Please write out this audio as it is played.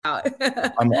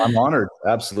I'm honored.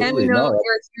 And Absolutely. we know No.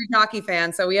 you're a huge hockey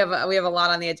fan, so we have a lot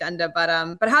on the agenda. But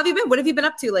how have you been? What have you been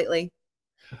up to lately?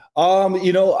 I'm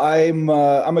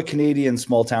a Canadian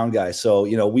small town guy. So,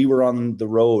 we were on the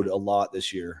road a lot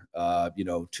this year.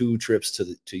 2 trips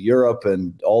to Europe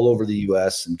and all over the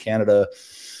US and Canada.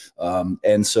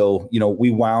 And so,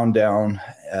 we wound down,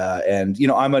 and,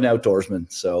 I'm an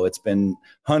outdoorsman, so it's been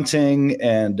hunting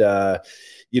and,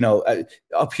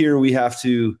 up here we have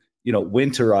to,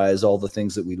 winterize all the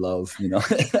things that we love,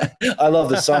 I love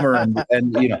the summer and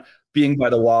being by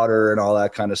the water and all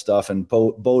that kind of stuff and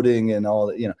boating and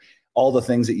all, all the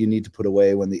things that you need to put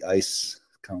away when the ice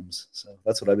comes. So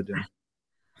that's what I've been doing.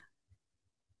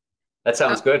 That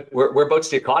sounds good. Whereabouts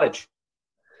to your cottage?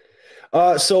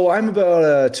 So I'm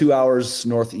about 2 hours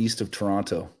northeast of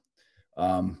Toronto.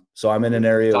 So I'm in an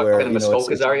area where in the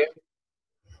Muskokas, are you?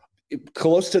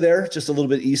 Close to there, just a little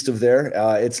bit east of there.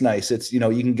 It's nice. It's, you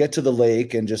can get to the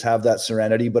lake and just have that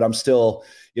serenity, but I'm still,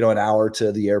 an hour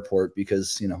to the airport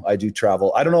because, I do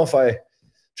travel. I don't know if I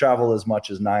travel as much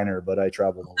as Niner, but I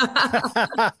travel a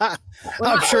lot.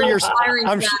 I'm sure you're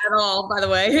at all, by the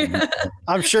way.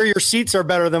 I'm sure your seats are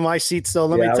better than my seats, though.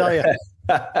 Let me tell you.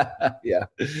 Yeah.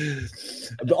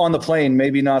 On the plane,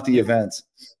 maybe not the events.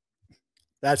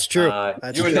 That's true.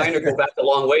 You and Niner go back a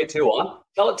long way too, huh?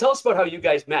 Tell us about how you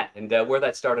guys met and where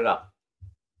that started up.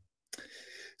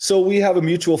 So we have a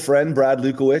mutual friend, Brad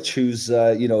Lukowich, who's,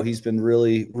 he's been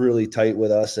really, really tight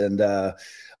with us. And,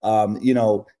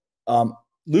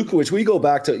 Lukowich, we go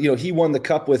back to, he won the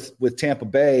cup with Tampa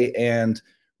Bay, and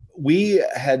we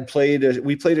played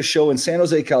a show in San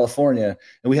Jose, California,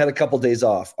 and we had a couple days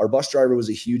off. Our bus driver was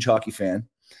a huge hockey fan,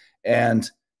 and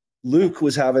Luke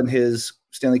was having his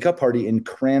Stanley Cup party in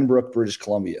Cranbrook, British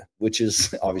Columbia, which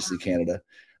is obviously Canada.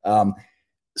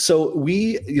 So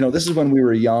we, this is when we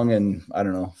were young and, I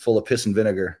don't know, full of piss and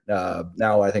vinegar.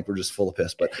 Now I think we're just full of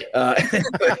piss, but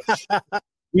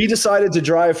we decided to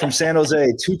drive from San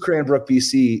Jose to Cranbrook,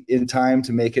 BC in time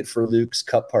to make it for Luke's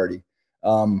cup party.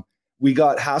 We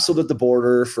got hassled at the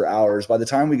border for hours. By the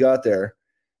time we got there,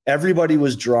 everybody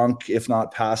was drunk, if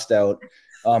not passed out.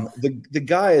 The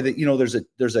guy that,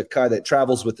 there's a guy that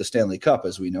travels with the Stanley Cup,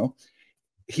 as we know.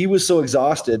 He was so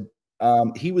exhausted.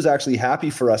 He was actually happy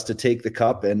for us to take the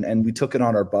cup, and we took it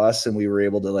on our bus, and we were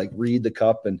able to read the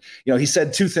cup. And, he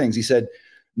said 2 things. He said,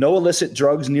 no illicit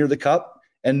drugs near the cup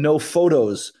and no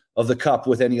photos of the cup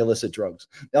with any illicit drugs.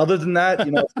 Other than that,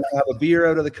 have a beer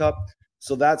out of the cup.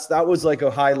 So that was like a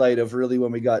highlight of really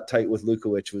when we got tight with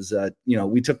Lukowich was that,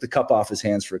 we took the cup off his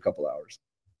hands for a couple hours.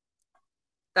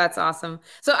 That's awesome.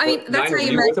 So, I mean, that's Niner, how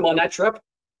you met with him on that trip?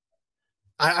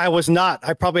 I was not.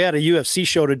 I probably had a UFC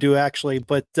show to do actually,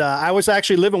 but I was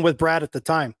actually living with Brad at the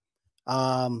time.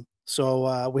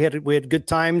 So we had good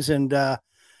times, and I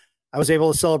was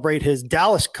able to celebrate his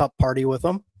Dallas Cup party with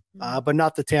him, but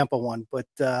not the Tampa one. But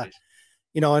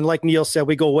and like Neil said,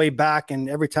 we go way back, and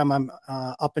every time I'm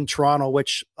up in Toronto,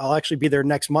 which I'll actually be there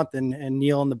next month, and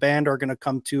Neil and the band are going to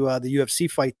come to the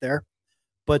UFC fight there.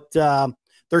 But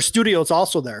their studio's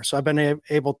also there. So I've been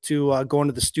able to go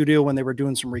into the studio when they were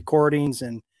doing some recordings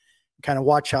and kind of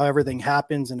watch how everything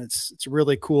happens. And it's a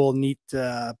really cool, neat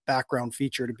background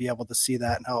feature to be able to see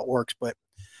that and how it works. But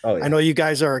I know you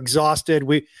guys are exhausted.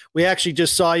 We actually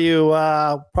just saw you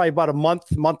probably about a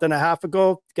month and a half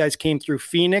ago. You guys came through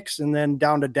Phoenix and then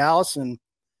down to Dallas. And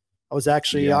I was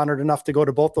actually honored enough to go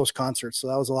to both those concerts. So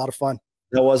that was a lot of fun.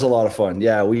 That was a lot of fun.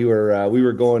 Yeah, we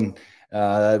were going –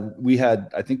 I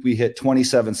think we hit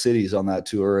 27 cities on that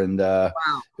tour, and wow.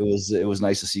 It was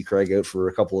nice to see Craig out for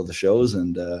a couple of the shows.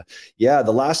 And the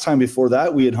last time before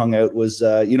that we had hung out was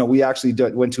we actually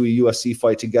went to a UFC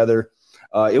fight together.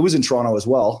 It was in Toronto as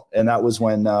well, and that was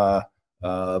when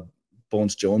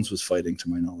Bones Jones was fighting, to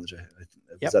my knowledge.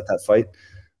 Was that fight?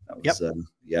 That was,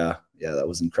 that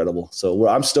was incredible. So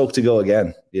I'm stoked to go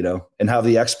again, and have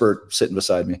the expert sitting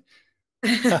beside me.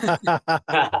 I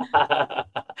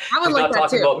would He's like not that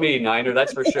talking too. about me, Niner,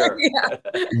 that's for sure.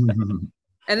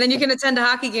 And then you can attend a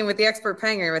hockey game with the expert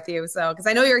Panger with you. So, because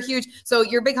I know you're a huge, so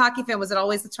you're a big hockey fan. Was it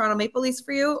always the Toronto Maple Leafs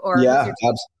for you? Or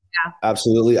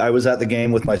absolutely. I was at the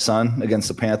game with my son against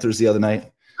the Panthers the other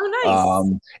night. Oh,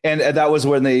 nice. And that was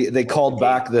when they called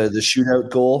back the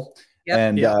shootout goal. Yep.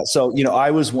 And so,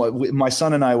 I was my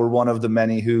son and I were one of the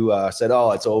many who said, "Oh,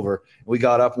 it's over." We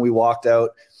got up and we walked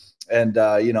out. And,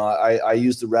 I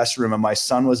used the restroom, and my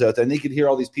son was out there, and he could hear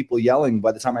all these people yelling.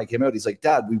 By the time I came out, he's like,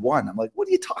 "Dad, we won." I'm like, "What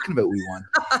are you talking about? We won."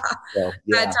 So,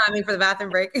 bad timing for the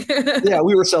bathroom break. Yeah,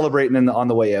 we were celebrating on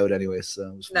the way out anyway. So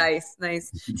it was fun.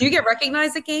 Nice. Do you get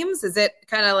recognized at games? Is it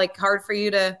kind of hard for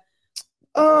you to?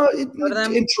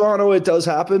 In Toronto, it does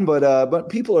happen, but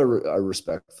people are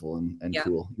respectful and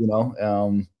cool.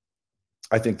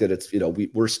 I think that it's,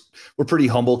 we're pretty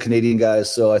humble Canadian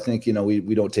guys, so I think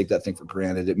we don't take that thing for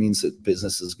granted. It means that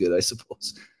business is good, I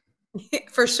suppose.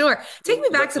 For sure. Take me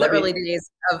back to the early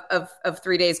days of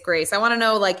 3 Days Grace. I want to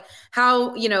know, like,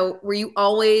 how, were you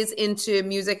always into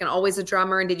music and always a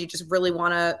drummer? And did you just really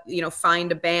want to,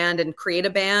 find a band and create a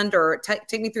band? Or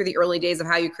take me through the early days of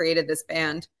how you created this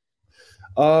band.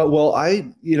 Well,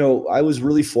 I was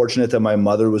really fortunate that my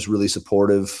mother was really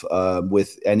supportive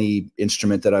with any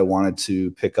instrument that I wanted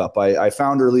to pick up. I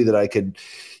found early that I could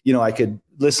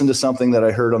listen to something that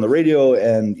I heard on the radio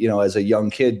and, as a young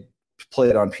kid, play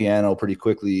it on piano pretty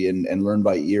quickly and learn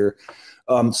by ear.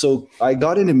 So I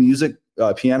got into music,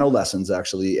 piano lessons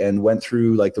actually, and went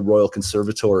through like the Royal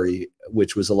Conservatory,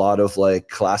 which was a lot of like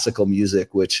classical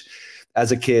music, which as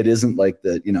a kid isn't like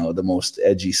the most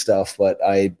edgy stuff, but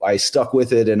I stuck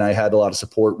with it, and I had a lot of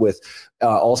support with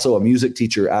also a music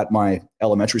teacher at my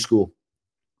elementary school,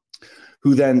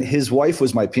 who then his wife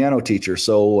was my piano teacher.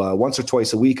 So once or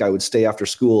twice a week I would stay after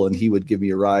school and he would give me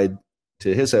a ride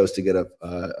to his house to get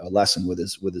a lesson with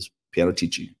his piano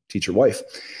teacher wife.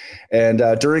 And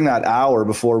during that hour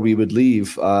before we would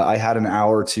leave, I had an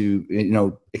hour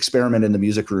to, experiment in the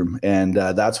music room. And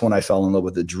that's when I fell in love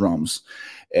with the drums.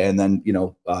 And then,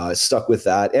 stuck with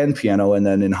that and piano. And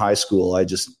then in high school,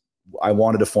 I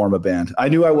wanted to form a band. I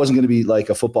knew I wasn't going to be like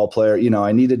a football player.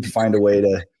 I needed to find a way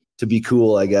to be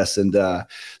cool, I guess. And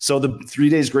so the 3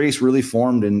 Days Grace really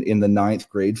formed in the 9th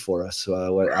grade for us.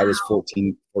 When I was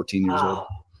 14 years old.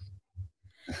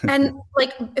 And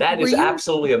like, that is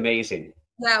absolutely amazing.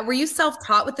 Yeah. Were you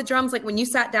self-taught with the drums? Like when you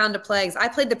sat down to play, 'cause I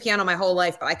played the piano my whole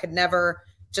life, but I could never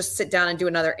just sit down and do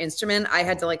another instrument. I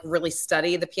had to like really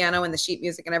study the piano and the sheet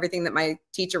music and everything that my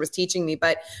teacher was teaching me.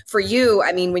 But for you,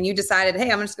 I mean, when you decided,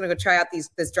 hey, I'm just going to go try out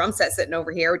this drum set sitting over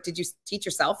here, did you teach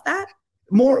yourself that?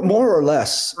 More or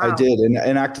less. Wow. I did.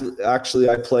 And actually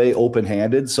I play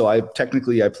open-handed. So I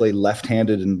play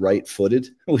left-handed and right-footed,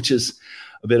 which is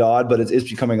a bit odd, but it's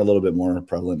becoming a little bit more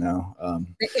prevalent now.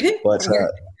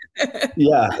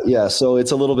 Yeah. So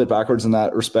it's a little bit backwards in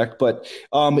that respect, but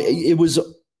it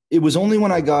was only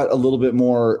when I got a little bit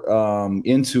more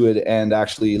into it, and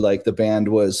actually like the band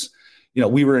was,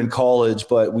 we were in college,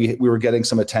 but we were getting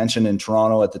some attention in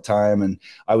Toronto at the time, and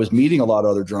I was meeting a lot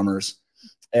of other drummers.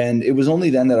 And it was only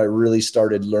then that I really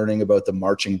started learning about the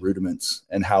marching rudiments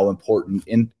and how important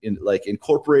in like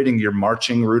incorporating your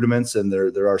marching rudiments. And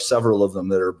there are several of them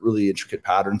that are really intricate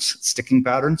patterns, sticking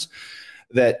patterns,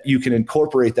 that you can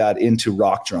incorporate that into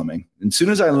rock drumming. And as soon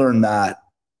as I learned that,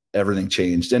 everything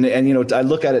changed. And I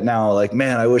look at it now like,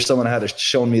 man, I wish someone had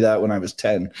shown me that when I was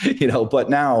 10, but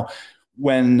now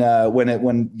when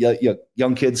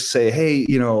young kids say, hey,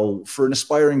 for an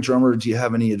aspiring drummer, do you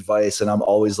have any advice? And I'm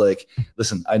always like,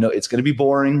 listen, I know it's going to be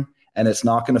boring and it's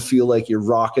not going to feel like you're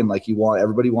rocking like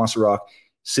everybody wants to rock.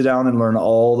 Sit down and learn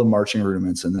all the marching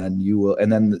rudiments, and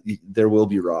then there will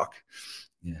be rock.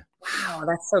 Yeah. Wow.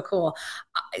 That's so cool.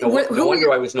 No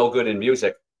wonder I was no good in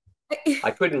music.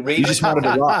 I couldn't read. You just wanted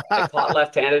to rock. I taught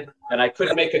left-handed, and I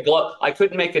couldn't make a glove. I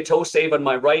couldn't make a toe save on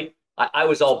my right. I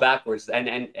was all backwards.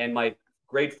 And my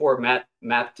grade 4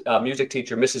 math music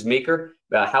teacher, Mrs. Meeker,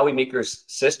 Howie Meeker's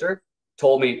sister,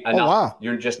 told me, enough. Oh, wow.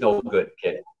 You're just no good,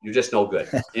 kid. You're just no good.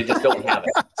 You just don't have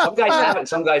it. Some guys have it, and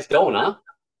some guys don't, huh?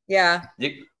 Yeah.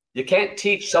 You can't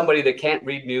teach somebody that can't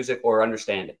read music or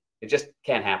understand it. It just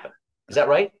can't happen. Is that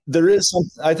right?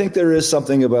 I think there is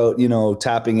something about,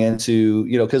 tapping into,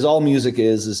 because all music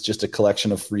is just a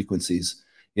collection of frequencies,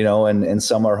 and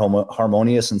some are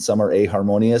harmonious and some are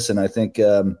aharmonious. And I think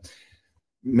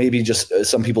maybe just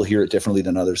some people hear it differently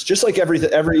than others, just like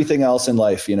everything else in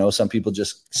life. Some people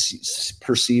just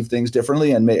perceive things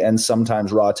differently, and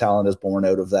sometimes raw talent is born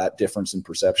out of that difference in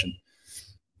perception.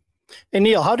 And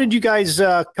Neil, how did you guys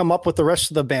come up with the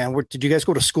rest of the band? Did you guys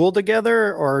go to school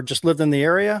together or just lived in the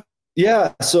area?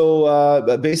 Yeah.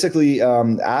 So basically,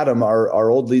 Adam, our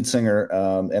old lead singer,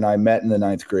 and I met in the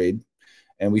 9th grade,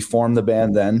 and we formed the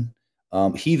band then.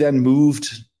 He then moved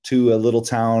to a little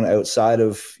town outside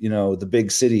of, the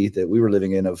big city that we were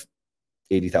living in of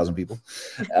 80,000 people.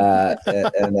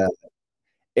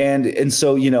 And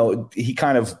so, he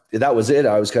kind of, that was it.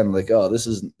 I was kind of like, oh, this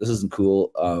isn't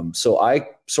cool. So I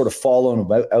sort of followed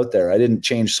him out there. I didn't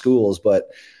change schools, but,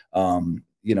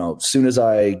 as soon as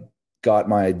I got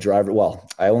my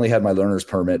I only had my learner's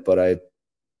permit, but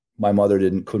my mother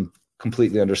couldn't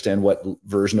completely understand what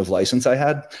version of license I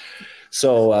had.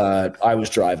 So I was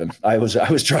driving. I was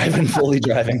driving, fully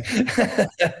driving,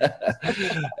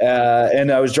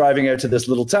 and I was driving out to this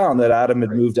little town that Adam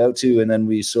had moved out to, and then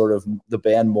we the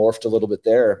band morphed a little bit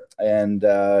there, and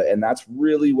that's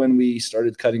really when we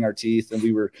started cutting our teeth. And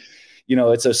we were,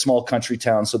 it's a small country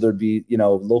town, so there'd be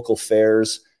local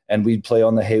fairs, and we'd play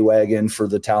on the hay wagon for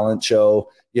the talent show,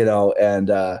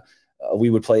 and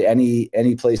we would play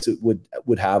any place that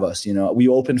would have us. We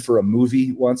opened for a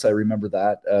movie once. I remember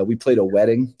that. We played a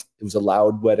wedding. It was a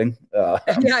loud wedding. Yeah,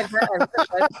 I've heard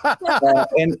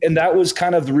and that was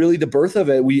kind of really the birth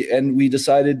of it. We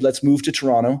decided, let's move to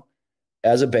Toronto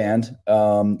as a band.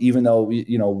 Even though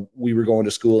we were going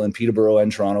to school in Peterborough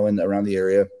and Toronto and around the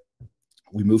area,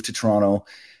 we moved to Toronto.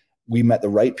 We met the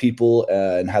right people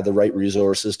and had the right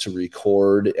resources to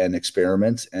record and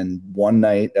experiment. And one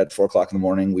night at 4:00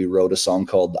 a.m, we wrote a song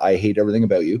called "I Hate Everything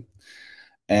About You."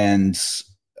 And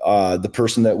the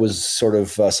person that was sort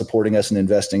of supporting us and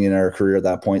investing in our career at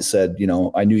that point said,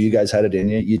 I knew you guys had it in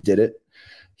you. You did it.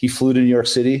 He flew to New York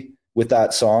City with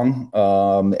that song.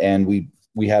 And we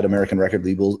had American record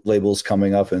labels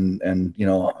coming up and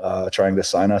trying to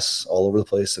sign us all over the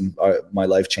place. And my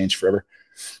life changed forever.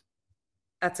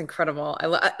 That's incredible.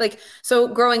 So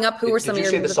growing up, who were some of your—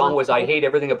 Did you say the song was "I Hate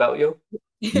Everything About You"?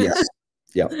 Yes.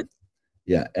 Yeah.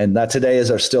 And that today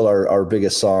is still our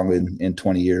biggest song in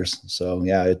 20 years. So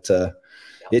yeah,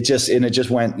 it just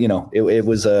went, it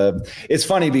was it's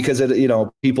funny because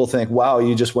people think, wow,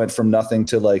 you just went from nothing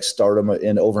to like stardom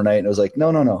in overnight. And it was like,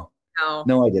 no,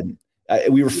 I didn't.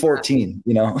 We were 14,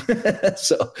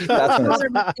 so that's when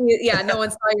no one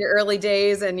saw your early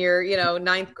days and your,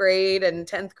 9th grade and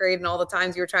 10th grade and all the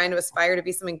times you were trying to aspire to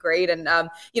be something great. And,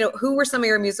 who were some of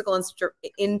your musical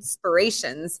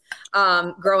inspirations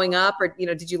growing up? Or,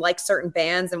 did you like certain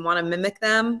bands and want to mimic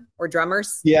them, or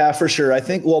drummers? Yeah, for sure. I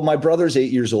think, my brother's 8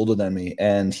 years older than me,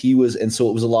 and so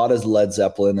it was a lot of Led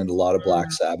Zeppelin and a lot of Black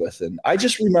Sabbath. And I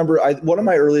just remember one of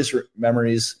my earliest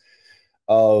memories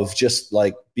of just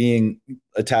like being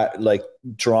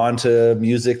drawn to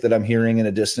music that I'm hearing in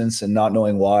a distance and not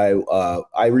knowing why.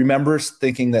 I remember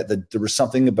thinking that there was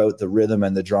something about the rhythm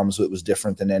and the drums that was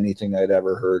different than anything I'd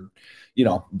ever heard,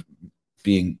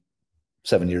 being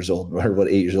 7 years old or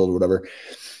 8 years old or whatever.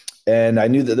 And I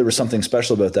knew that there was something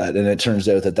special about that. And it turns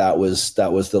out that was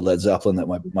the Led Zeppelin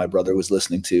that my brother was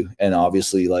listening to. And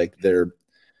obviously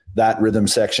that rhythm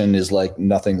section is like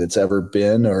nothing that's ever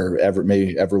been or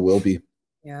maybe ever will be.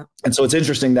 Yeah. And so it's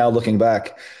interesting now looking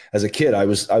back as a kid, I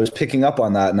was picking up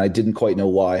on that and I didn't quite know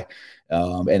why.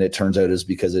 And it turns out is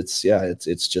because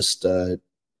it's just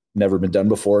never been done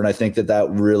before. And I think that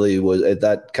really was,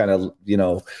 that kind of,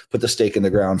 put the stake in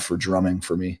the ground for drumming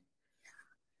for me.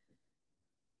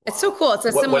 It's so cool. It's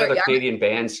a similar. What other Canadian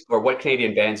bands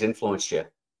influenced you?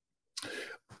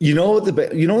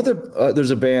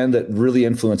 There's a band that really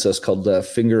influenced us called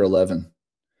Finger 11.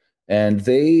 And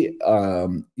they've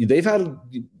had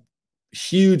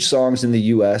huge songs in the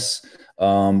US.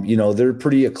 They're a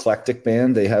pretty eclectic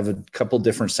band. They have a couple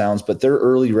different sounds, but their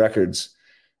early records,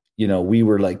 we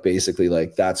were like, basically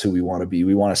like, that's who we want to be.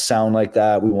 We want to sound like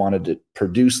that. We wanted to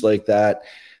produce like that.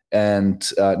 And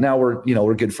now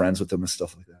we're good friends with them and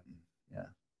stuff like that. Yeah.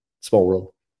 Small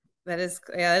world. That is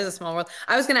a small world.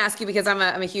 I was going to ask you because I'm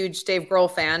a huge Dave Grohl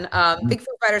fan, big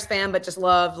Foo Fighters fan, but just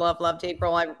love Dave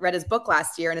Grohl. I read his book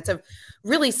last year, and it's a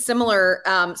really similar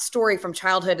story from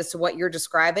childhood as to what you're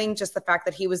describing. Just the fact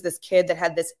that he was this kid that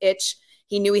had this itch.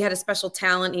 He knew he had a special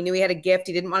talent. He knew he had a gift.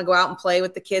 He didn't want to go out and play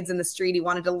with the kids in the street. He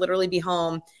wanted to literally be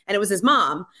home. And it was his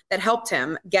mom that helped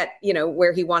him get,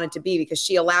 where he wanted to be, because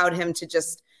she allowed him to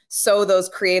just sow those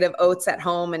creative oats at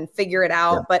home and figure it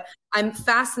out. Yeah. But I'm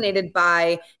fascinated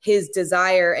by his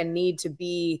desire and need to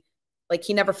be like,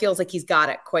 he never feels like he's got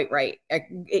it quite right.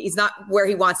 He's not where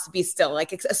he wants to be still,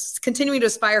 like continuing to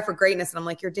aspire for greatness. And I'm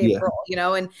like, you're Dave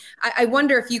Grohl, and I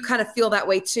wonder if you kind of feel that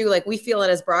way too. Like we feel it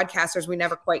as broadcasters, we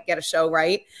never quite get a show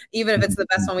right, even if it's the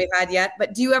best one we've had yet.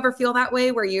 But do you ever feel that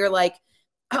way where you're like,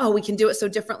 oh, we can do it so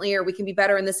differently, or we can be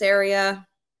better in this area?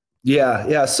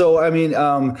 Yeah. So, I mean,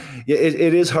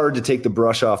 it is hard to take the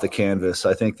brush off the canvas.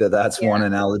 I think that's one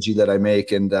analogy that I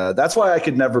make. And that's why I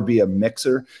could never be a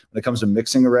mixer when it comes to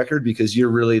mixing a record, because you're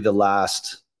really the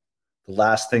last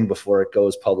thing before it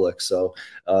goes public. So,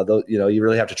 you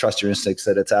really have to trust your instincts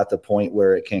that it's at the point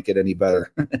where it can't get any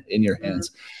better in your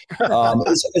hands.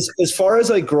 As far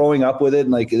as like growing up with it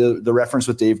and like the reference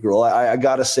with Dave Grohl, I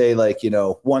got to say, like,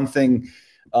 one thing,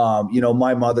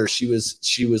 my mother, she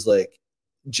was like,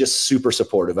 just super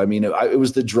supportive. I mean, it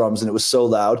was the drums and it was so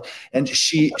loud, and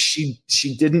she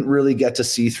didn't really get to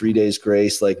see 3 Days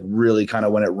Grace, like really kind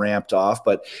of when it ramped off,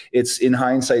 but it's in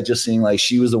hindsight, just seeing like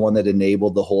she was the one that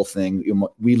enabled the whole thing.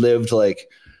 We lived like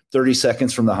 30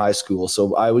 seconds from the high school.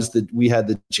 So we had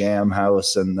the jam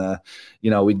house, and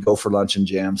we'd go for lunch and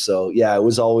jam. So yeah, it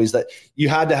was always that you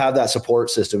had to have that support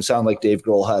system. It sounded like Dave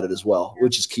Grohl had it as well,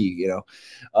 which is key,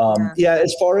 Yeah.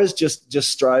 As far as just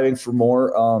striving for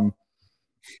more,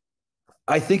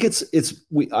 I think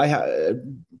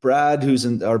Brad,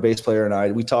 who's our bass player,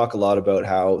 and we talk a lot about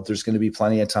how there's going to be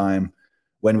plenty of time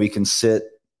when we can sit,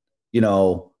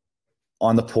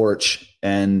 on the porch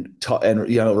and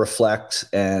reflect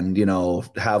and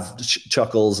have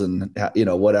chuckles and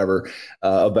whatever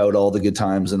about all the good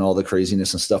times and all the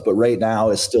craziness and stuff. But right now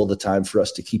is still the time for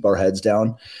us to keep our heads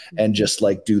down and just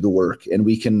like do the work. And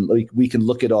we can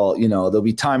look at all. There'll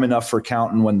be time enough for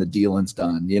counting when the dealing's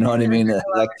done. You know what I mean?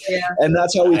 And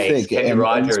that's how we think. Kenny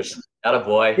Rogers,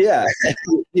 attaboy. Yeah,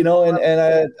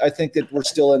 and I think that we're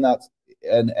still in that,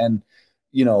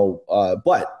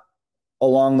 but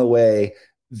along the way,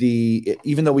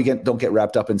 even though we don't get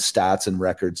wrapped up in stats and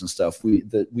records and stuff,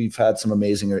 we've had some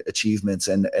amazing achievements,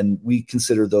 and we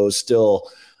consider those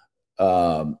still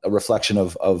a reflection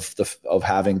of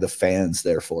having the fans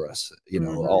there for us.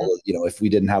 If we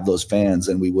didn't have those fans,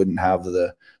 then we wouldn't have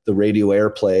the radio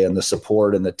airplay and the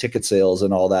support and the ticket sales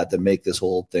and all that make this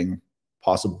whole thing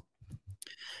possible.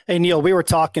 Hey, Neil, we were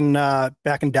talking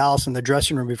back in Dallas in the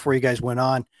dressing room before you guys went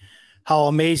on, how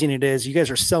amazing it is. You guys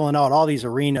are selling out all these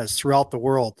arenas throughout the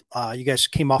world. You guys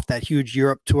came off that huge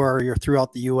Europe tour. You're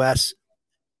throughout the US.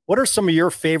 What are some of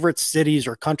your favorite cities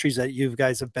or countries that you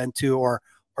guys have been to, or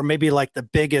maybe like the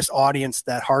biggest audience,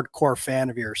 that hardcore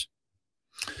fan of yours?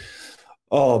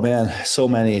 Oh man, so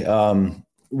many.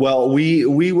 Well,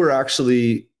 we were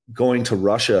actually going to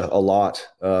Russia a lot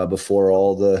before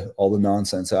all the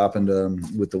nonsense happened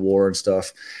with the war and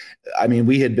stuff. I mean,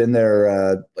 we had been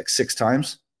there like 6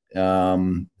 times.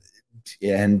 And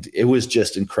it was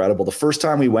just incredible. The first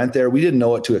time we went there, we didn't know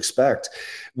what to expect.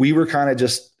 We were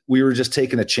just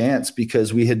taking a chance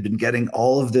because we had been getting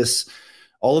all of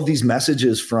these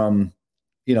messages from,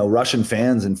 Russian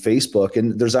fans and Facebook.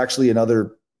 And there's actually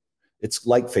it's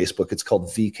like Facebook. It's called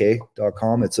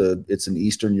vk.com. It's an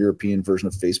Eastern European version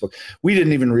of Facebook. We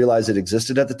didn't even realize it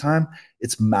existed at the time.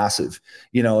 It's massive,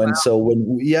 Wow. And so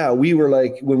we were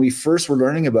like, when we first were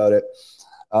learning about it,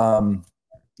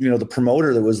 the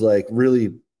promoter that was like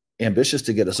really ambitious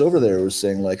to get us over there was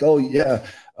saying like, oh yeah,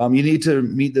 you need to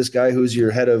meet this guy who's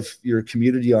your head of your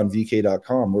community on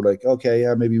vk.com. We're like, okay,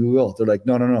 yeah, maybe we will. They're like,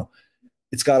 no.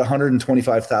 It's got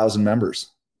 125,000 members.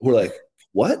 We're like,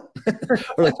 what?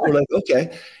 we're like,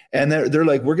 okay. And they're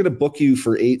like, we're going to book you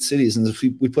for 8 cities. And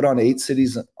we put on 8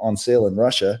 cities on sale in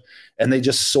Russia, and they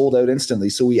just sold out instantly.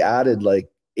 So we added like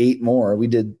 8 more.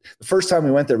 The first time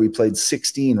we went there, we played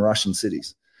 16 Russian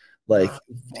cities. Like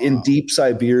in deep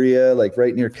Siberia, like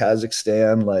right near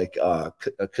Kazakhstan, like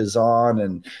Kazan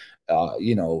and,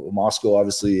 Moscow,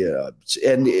 obviously.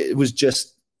 And it was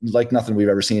just like nothing we've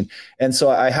ever seen. And so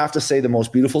I have to say the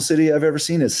most beautiful city I've ever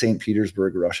seen is St.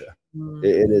 Petersburg, Russia.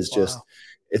 It is just,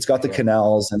 it's got the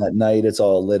canals, and at night it's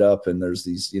all lit up, and there's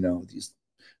these, these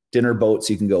dinner boats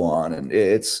you can go on. And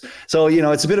it's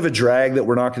a bit of a drag that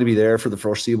we're not going to be there for the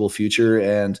foreseeable future.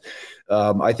 And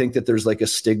I think that there's like a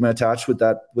stigma attached with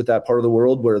that part of the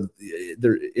world where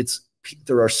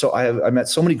I met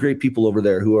so many great people over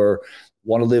there who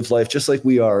want to live life just like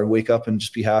we are, and wake up and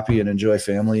just be happy and enjoy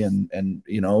family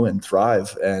and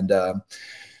thrive. And,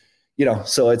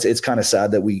 so it's kind of sad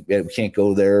that we can't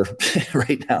go there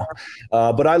right now.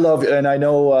 But I love, and I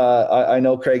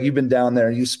know Craig, you've been down there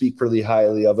and you speak pretty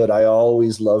highly of it. I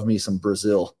always love me some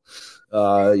Brazil,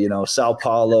 Sao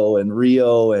Paulo and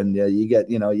Rio, and you get,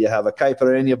 you have a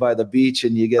caipirinha by the beach,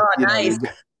 and you get, nice.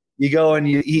 you go and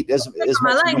you eat as my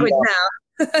much language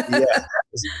now. Yeah,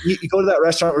 you go to that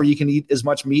restaurant where you can eat as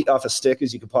much meat off a stick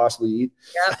as you could possibly eat.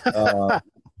 Yep.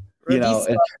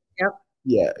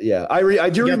 Yeah. I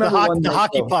do remember the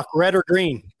hockey puck, red or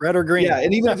green. Yeah,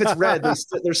 and even if it's red,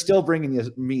 they're still bringing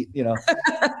you meat.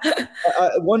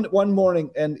 One morning,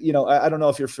 and I don't know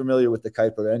if you're familiar with the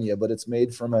caipirinha, but it's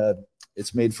made from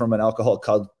an alcohol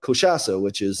called cachaça,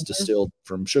 which is distilled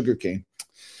from sugarcane.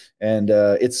 And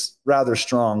it's rather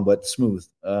strong but smooth.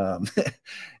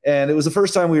 And it was the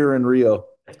first time we were in Rio.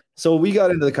 So we got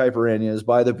into the caipirinhas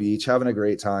by the beach, having a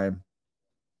great time.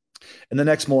 And the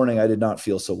next morning, I did not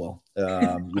feel so well.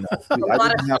 Not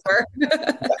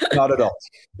at all.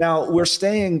 Now,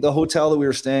 the hotel that we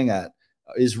were staying at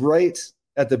is right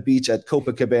at the beach at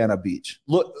Copacabana Beach,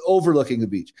 overlooking the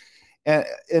beach.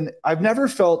 And I've never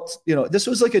felt, this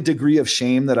was like a degree of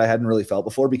shame that I hadn't really felt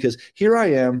before, because here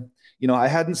I am, I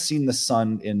hadn't seen the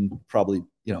sun in probably,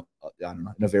 I don't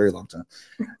know, in a very long time.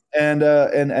 And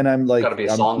I'm like, gotta be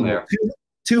a song there.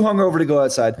 Too hungover to go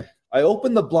outside. I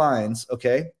open the blinds.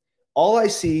 Okay. All I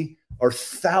see are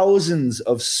thousands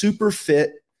of super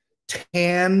fit,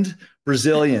 tanned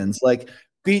Brazilians, like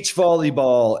beach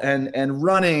volleyball and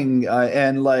running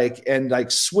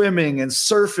and swimming and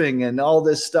surfing and all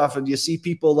this stuff. And you see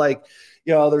people like,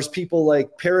 there's people like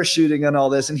parachuting and all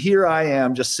this. And here I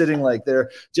am just sitting like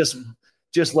there, just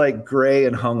like gray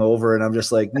and hungover. And I'm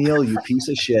just like, Neil, you piece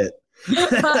of shit.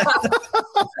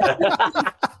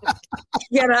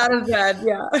 Get out of bed.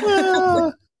 Yeah.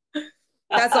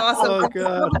 That's awesome. Oh,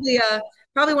 God.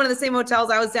 Probably one of the same hotels.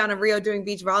 I was down in Rio doing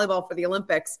beach volleyball for the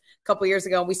Olympics a couple years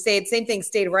ago. And we stayed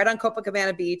right on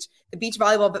Copacabana Beach. The beach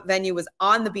volleyball venue was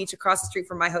on the beach across the street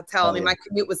from my hotel. I mean, my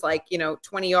commute was like,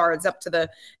 20 yards up to the,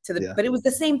 but it was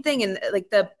the same thing. And like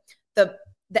the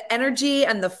energy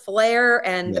and the flair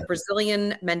and the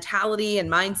Brazilian mentality and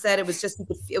mindset,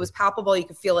 it was palpable. You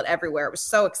could feel it everywhere. It was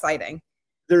so exciting.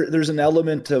 There's an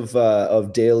element of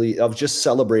just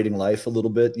celebrating life a little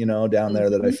bit, down there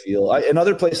that I feel.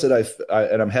 Another place that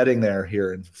and I'm heading there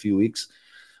here in a few weeks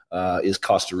is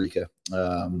Costa Rica.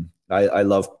 I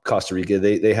love Costa Rica.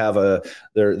 They have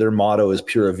their motto is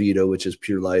Pura Vida, which is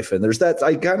pure life. And there's that,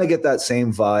 I kind of get that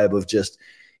same vibe of just,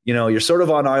 you're sort of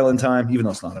on island time, even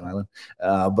though it's not an island,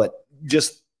 but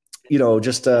just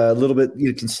a little bit,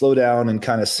 you can slow down and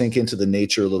kind of sink into the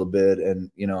nature a little bit. And,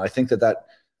 I think that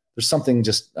there's something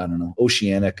just, I don't know,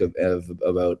 oceanic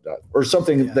about, or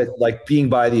something that like being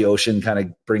by the ocean kind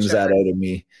of brings that out of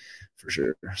me for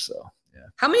sure. So, yeah.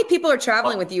 How many people are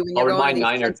traveling with you when you're going to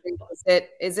these countries?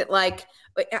 Is it like,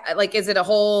 is it a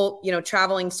whole,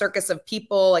 traveling circus of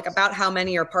people? Like, about how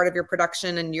many are part of your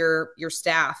production and your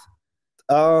staff?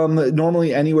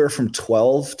 Normally anywhere from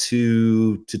 12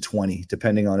 to 20,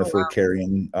 depending on if we're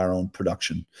carrying our own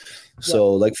production.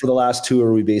 So like for the last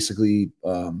tour, we basically,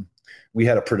 we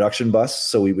had a production bus,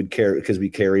 so we would because we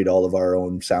carried all of our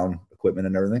own sound equipment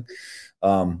and everything.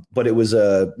 But it was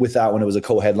with that one, it was a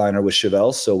co-headliner with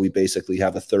Chevelle. So we basically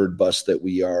have a third bus that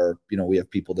we are, we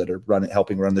have people that are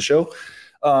helping run the show.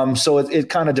 So it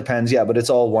kind of depends. Yeah. But it's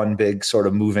all one big sort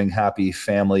of moving, happy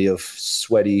family of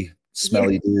sweaty,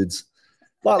 smelly dudes.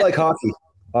 A lot like hockey.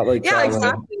 A lot like exactly.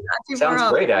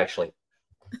 Sounds great, actually.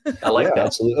 I like that.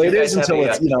 Absolutely. It is until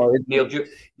it's, Neil,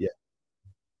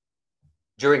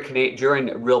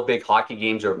 during real big hockey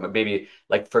games, or maybe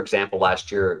like, for example,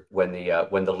 last year when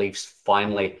the Leafs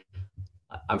finally,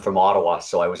 I'm from Ottawa,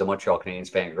 so I was a Montreal Canadiens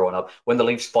fan growing up. When the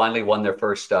Leafs finally won their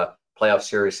first playoff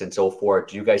series since 2004,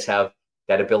 do you guys have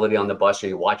that ability on the bus? Are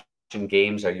you watching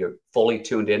games? Are you fully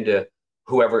tuned into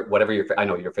whatever I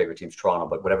know your favorite team's Toronto,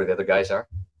 but whatever the other guys are?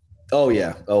 Oh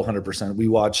yeah. 100%. We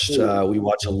watch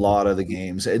a lot of the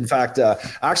games. In fact,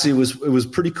 actually it was a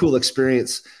pretty cool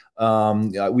experience.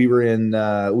 We were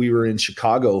in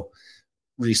Chicago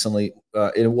recently,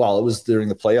 it was during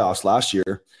the playoffs last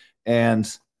year. And,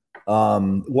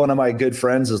 one of my good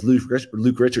friends is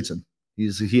Luke Richardson.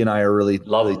 He and I are really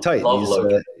tight. Love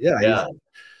Luke.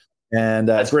 And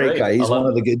great guy. He's one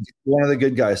of the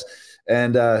good guys.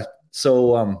 And,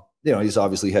 so, he's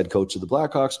obviously head coach of the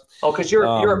Blackhawks. Oh, because you're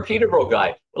a Peterborough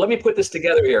guy. Well, let me put this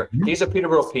together here. He's a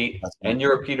Peterborough Pete, and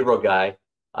you're a Peterborough guy.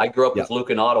 I grew up with Luke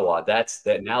in Ottawa. That's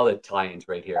that. Now the tie-ins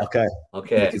right here. Okay.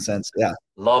 Making sense. Yeah.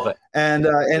 Love it.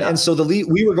 And so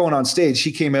we were going on stage.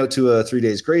 He came out to a 3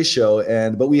 Days Grace show,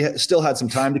 but we still had some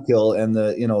time to kill. And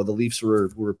the Leafs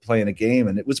were playing a game,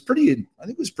 and I think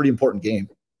it was a pretty important game.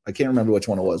 I can't remember which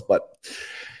one it was, but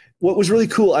what was really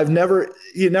cool,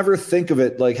 you never think of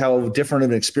it like how different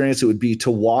of an experience it would be to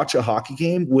watch a hockey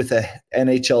game with a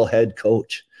NHL head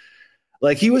coach.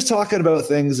 Like, he was talking about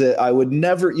things that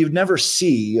you'd never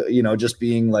see, just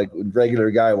being like a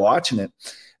regular guy watching it.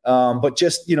 But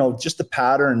just the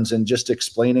patterns and just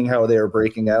explaining how they were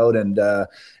breaking out. And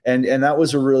that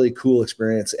was a really cool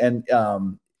experience. And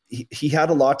he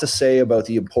had a lot to say about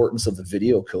the importance of the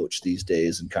video coach these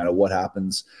days and kind of what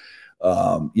happens,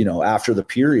 after the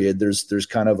period. There's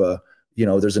kind of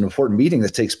there's an important meeting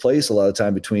that takes place a lot of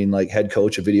time between like head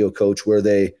coach, a video coach, where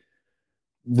they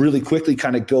really quickly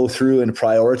kind of go through and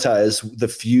prioritize the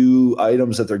few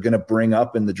items that they're going to bring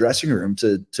up in the dressing room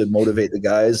to motivate the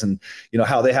guys, and,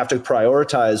 how they have to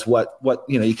prioritize what,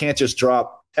 you can't just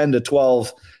drop 10 to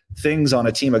 12 things on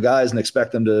a team of guys and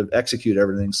expect them to execute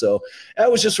everything. So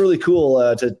that was just really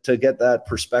cool to get that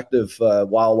perspective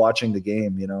while watching the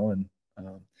game, and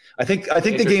I think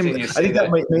the game. I think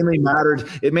that mainly mattered.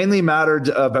 It mainly mattered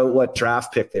about what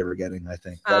draft pick they were getting. I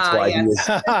think that's why he was.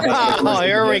 Oh,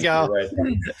 here we go. Right.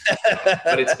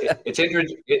 But it's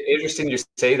interesting you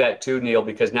say that too, Neil,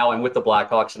 because now I'm with the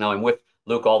Blackhawks and now I'm with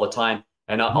Luke all the time,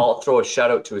 and I'll throw a shout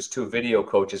out to his two video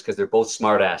coaches because they're both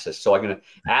smart asses. So I'm gonna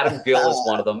Adam Gill is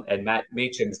one of them, and Matt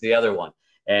Meacham's the other one.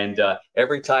 And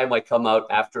every time I come out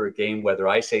after a game, whether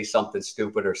I say something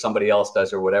stupid or somebody else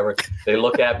does or whatever, they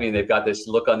look at me and they've got this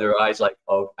look on their eyes like,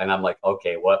 oh, and I'm like,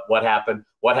 okay, what happened?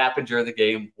 What happened during the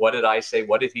game? What did I say?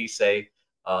 What did he say?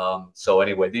 So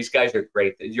anyway, these guys are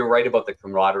great. You're right about the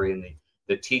camaraderie and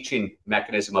the teaching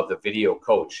mechanism of the video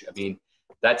coach. I mean,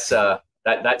 that's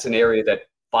an area that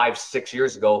 5-6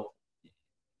 years ago,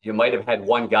 you might have had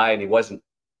one guy and he wasn't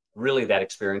really that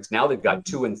experienced. Now they've got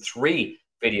 2 and 3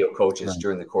 video coaches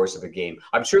during the course of a game.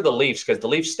 I'm sure the Leafs, because the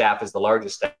Leafs staff is the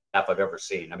largest staff I've ever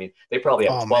seen. I mean, they probably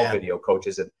have 12 video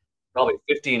coaches and probably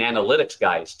 15 analytics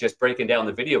guys just breaking down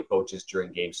the video coaches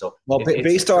during games. So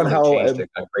based on how a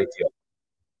great deal.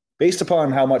 Based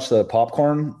upon how much the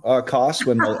popcorn costs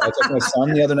when I took my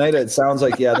son the other night, it sounds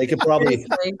like, they could probably,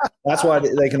 that's why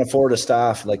they can afford a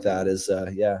staff like that is, I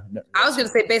was going to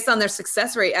say, based on their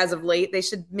success rate as of late, they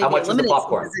should maybe eliminate some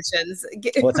positions.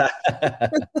 What's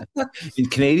that? In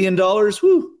Canadian dollars,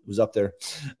 whoo, it was up there.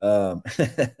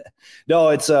 No,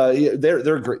 it's,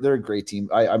 they're a great team.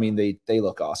 I mean, they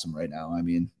look awesome right now. I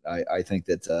mean, I think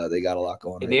that they got a lot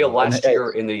going on. Neil, last year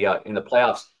in the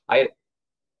playoffs,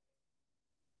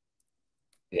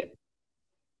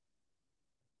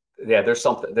 there's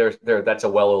something there. That's a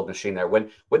well-oiled machine there. When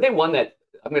they won that,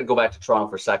 I'm going to go back to Toronto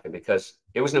for a second because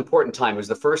it was an important time. It was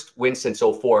the first win since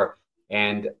 2004,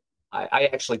 and I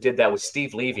actually did that with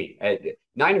Steve Levy.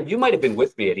 Niner, you might have been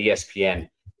with me at ESPN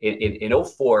in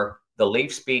 2004. The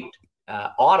Leafs beat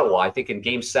Ottawa, I think, in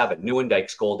Game 7.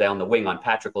 Nieuwendyk's goal down the wing on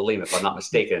Patrick Lalime, if I'm not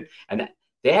mistaken. And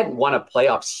they hadn't won a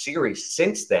playoff series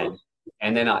since then.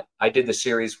 And then I did the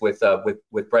series with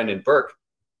Brendan Burke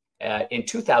in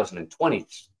 2023.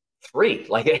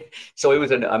 So it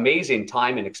was an amazing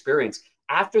time and experience.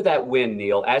 After that win,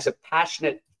 Neil, as a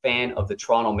passionate fan of the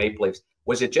Toronto Maple Leafs,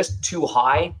 was it just too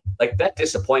high? Like that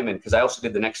disappointment, because I also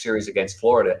did the next series against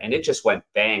Florida, and it just went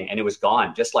bang, and it was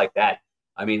gone just like that.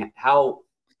 I mean, how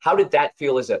did that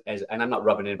feel as and I'm not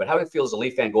rubbing in, but how did it feel as a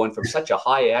Leaf fan going from such a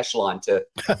high echelon to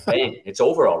bang, it's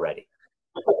over already?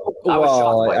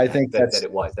 I think that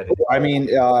it was. I mean,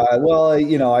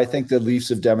 I think the Leafs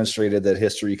have demonstrated that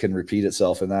history can repeat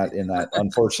itself in that,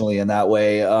 unfortunately, in that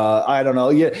way. I don't know.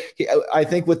 Yeah, I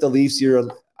think with the Leafs,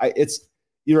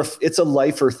 it's a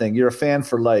lifer thing. You're a fan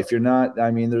for life. You're not.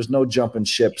 I mean, there's no jumping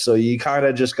ship, so you kind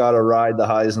of just got to ride the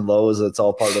highs and lows. That's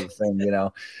all part of the thing,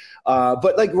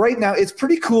 But like right now, it's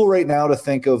pretty cool right now to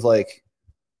think of like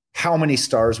how many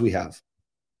stars we have.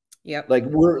 Yeah. Like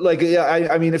we're like,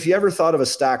 I mean, if you ever thought of a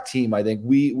stacked team, I think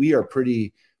we are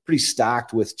pretty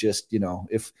stacked with just,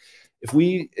 if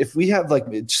we have like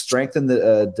strengthened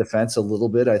the defense a little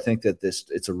bit, I think that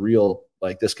it's a real,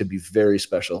 like this could be very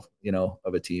special,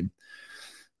 of a team.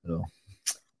 So,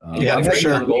 for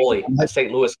sure. Goalie,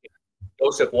 St. Louis,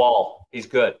 Joseph Wall. He's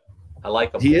good. I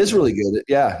like him. He is really good.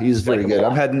 Yeah, he's very good.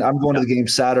 I'm going to the game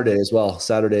Saturday as well.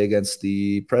 Saturday against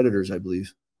the Predators, I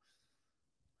believe.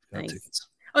 Nice.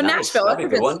 Oh, nice. Nashville. That'd be a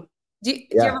good one. Do you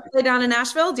ever play down in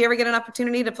Nashville? Do you ever get an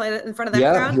opportunity to play in front of that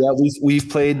crowd? Yeah, we've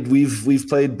played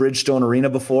Bridgestone Arena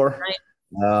before. Right.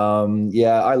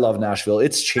 I love Nashville.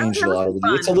 It's changed a lot.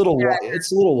 It's a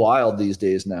little wild these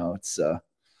days now. It's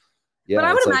but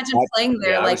I would imagine playing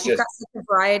there, you've got such a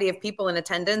variety of people in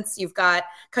attendance. You've got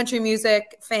country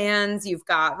music fans, you've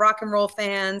got rock and roll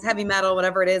fans, heavy metal,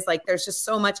 whatever it is. Like there's just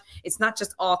so much. It's not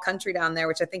just all country down there,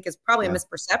 which I think is probably a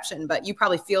misperception, but you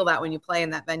probably feel that when you play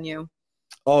in that venue.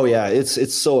 Oh yeah,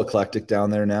 it's so eclectic down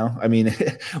there now. I mean,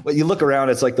 when you look around,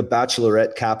 it's like the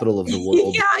Bachelorette capital of the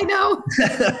world. Yeah, I know.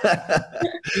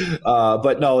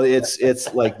 But no,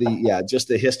 it's like just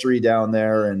the history down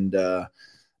there, and the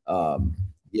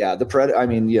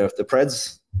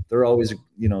Preds, they're always,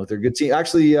 they're a good team.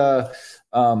 Actually,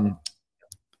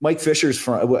 Mike Fisher's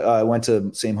went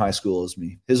to same high school as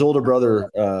me. His older brother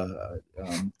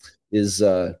was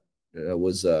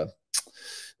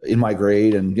in my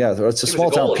grade, and it's a small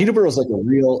town. Peterborough's like a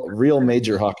real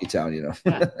major hockey town,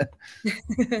 Yeah.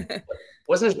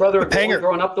 Wasn't his brother a goalie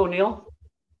growing up though, Neil?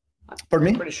 Pardon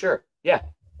me? I'm pretty sure. Yeah.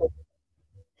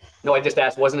 No, I just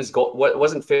asked.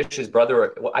 Wasn't Fish his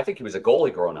brother? I think he was a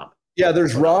goalie growing up. Yeah,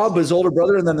 there's Rob, his older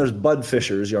brother, and then there's Bud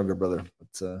Fisher, his younger brother.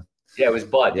 It was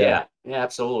Bud. Yeah,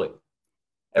 absolutely.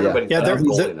 Everybody's got a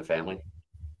goalie in the family.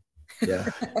 Yeah,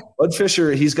 Bud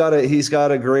Fisher. He's got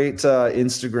a great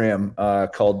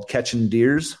Instagram called Catching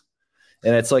Deers,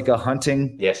 and it's like a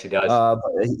hunting. Yes, he does.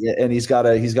 And he's got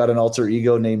an alter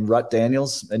ego named Rut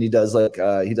Daniels, and he does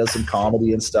some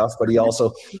comedy and stuff. But he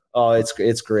also,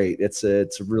 it's great. It's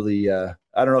really.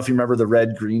 I don't know if you remember the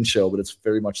Red Green Show, but it's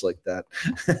very much like that.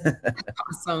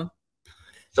 Awesome.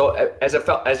 So, as a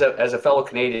fellow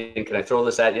Canadian, can I throw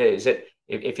this at you? Is it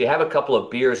if you have a couple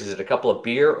of beers, is it a couple of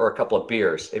beer or a couple of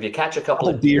beers? If you catch a couple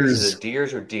of beers, is it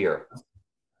deers or deer?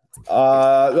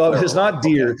 It's not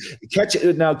deer.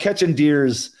 Catching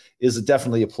deers is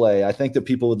definitely a play. I think that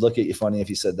people would look at you funny if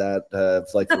you said that.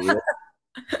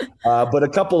 But a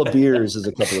couple of beers is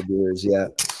a couple of beers. Yeah.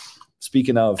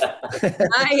 Speaking of,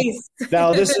 nice.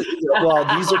 Now these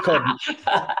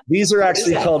are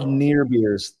actually called near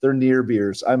beers. They're near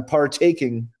beers. I'm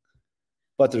partaking,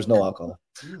 but there's no alcohol.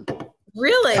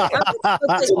 Really?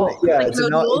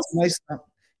 It's nice.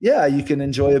 Yeah, you can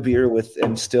enjoy a beer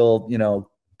and still,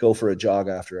 go for a jog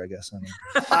after, I guess.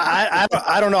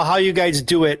 I don't know how you guys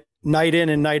do it night in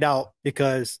and night out,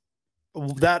 because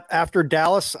that after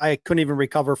Dallas, I couldn't even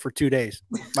recover for 2 days.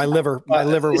 My liver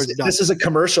was done. This is a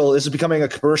commercial. This is becoming a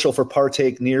commercial for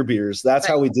Partake Near Beers. That's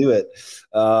how we do it.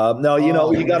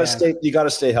 You got to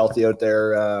stay healthy out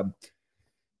there.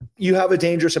 You have a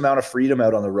dangerous amount of freedom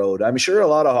out on the road. I'm sure a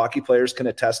lot of hockey players can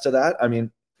attest to that. I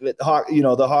mean, the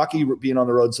hockey being on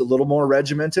the road is a little more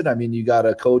regimented. I mean, you got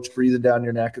a coach breathing down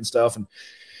your neck and stuff. And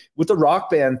with the rock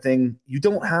band thing, you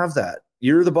don't have that.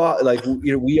 You're the boss.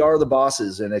 We are the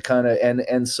bosses, and it kind of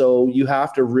and so you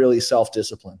have to really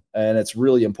self-discipline, and it's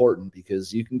really important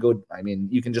because you can go. I mean,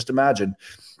 you can just imagine,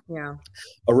 a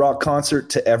rock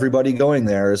concert to everybody going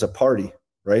there is a party,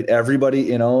 right?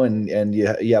 Everybody, and you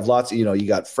have lots. You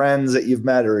got friends that you've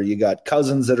met, or you got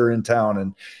cousins that are in town,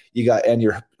 and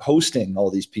you're hosting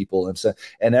all these people,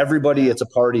 and everybody, it's a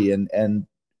party, and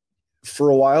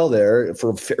for a while there, for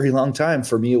a very long time,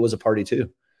 for me, it was a party too.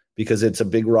 Because it's a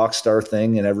big rock star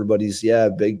thing, and everybody's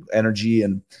big energy,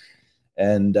 and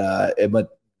but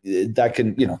that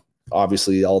can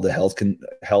obviously all the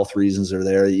health reasons are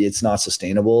there. It's not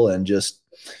sustainable, and just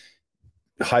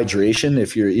hydration.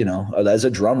 If you're as a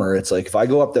drummer, it's like if I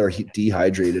go up there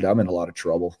dehydrated, I'm in a lot of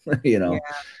trouble. And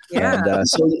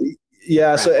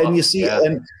you see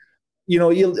and.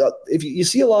 If you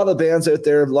see a lot of bands out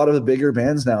there, a lot of the bigger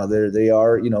bands now, a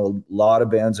lot of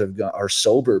bands are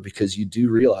sober, because you do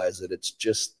realize that it's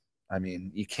just, I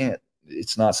mean, you can't,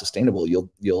 it's not sustainable.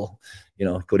 You'll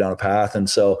go down a path. And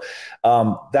so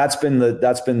that's been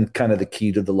kind of the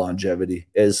key to the longevity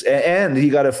and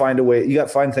you got to find a way, you got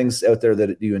to find things out there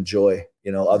that you enjoy,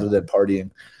 other than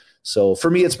partying. So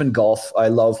for me, it's been golf. I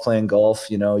love playing golf.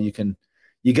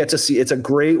 You get to see, it's a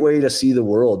great way to see the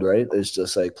world, right? It's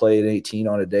just like playing 18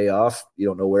 on a day off. You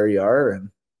don't know where you are.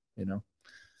 And,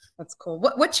 That's cool.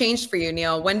 What changed for you,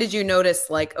 Neil? When did you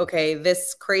notice okay,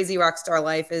 this crazy rock star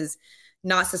life is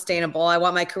not sustainable. I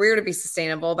want my career to be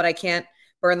sustainable, but I can't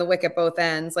burn the wick at both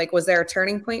ends. Was there a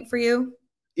turning point for you?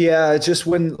 Yeah. It's just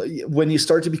when you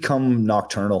start to become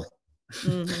nocturnal,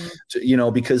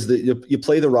 because you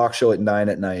play the rock show at 9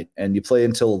 p.m. and you play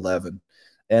until 11.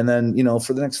 And then,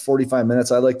 for the next 45 minutes,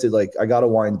 I like to I got to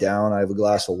wind down. I have a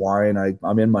glass of wine.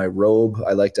 I'm in my robe.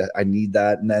 I need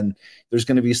that. And then there's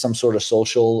going to be some sort of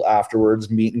social afterwards,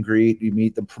 meet and greet. You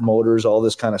meet the promoters, all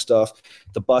this kind of stuff.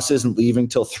 The bus isn't leaving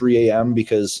till 3 a.m.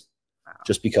 because.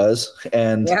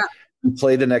 And you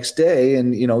play the next day,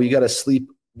 and, you got to sleep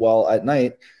well at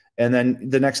night. And then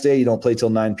the next day you don't play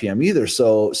till 9 p.m. either.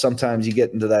 So sometimes you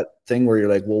get into that thing where you're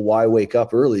like, well, why wake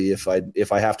up early if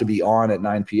I have to be on at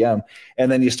 9 p.m.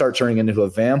 And then you start turning into a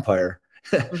vampire.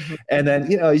 And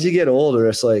then, as you get older,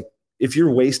 it's like, if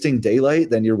you're wasting daylight,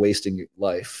 then you're wasting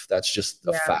life. That's just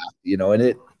a fact,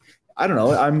 and I don't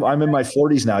know. I'm in my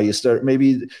 40s now.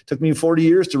 Maybe it took me 40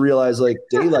 years to realize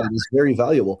daylight is very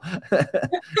valuable.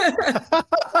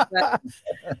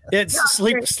 It's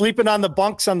sleeping on the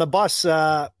bunks on the bus.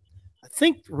 I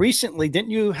think recently,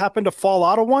 didn't you happen to fall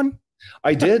out of one?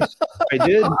 I did.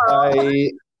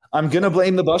 I'm going to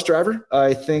blame the bus driver.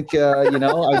 I think,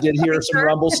 I did hear some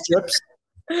rumble strips.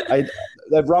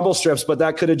 Rumble strips, but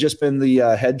that could have just been the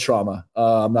head trauma.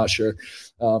 I'm not sure.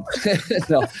 No,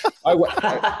 I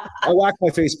whacked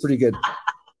my face pretty good.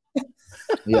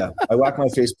 Yeah, I whacked my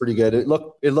face pretty good. It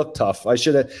looked tough. I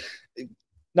should have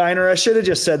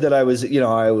just said that I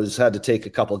was had to take a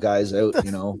couple guys out,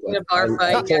 in a bar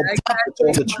fight.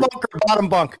 Bottom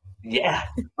bunk. Yeah.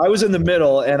 I was in the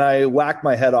middle, and I whacked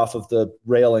my head off of the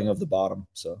railing of the bottom.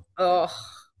 So. Oh,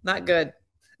 not good.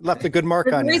 Left a good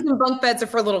mark on you. The reason bunk beds are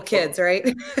for little kids, right?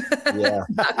 Yeah.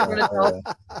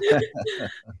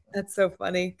 That's so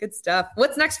funny. Good stuff.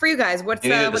 What's next for you guys? What's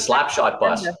the slap shot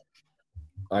bus?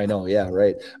 I know. Yeah.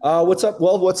 Right. What's up?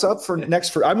 Well, what's up for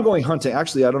next I'm going hunting.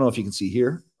 Actually, I don't know if you can see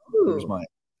here. There's nice.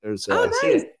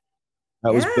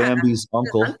 That was Bambi's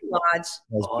uncle. Hunting lodge.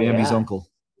 That was Bambi's uncle.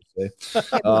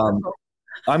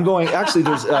 I'm going, actually,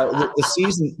 there's the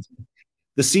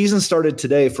season started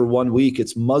today for 1 week.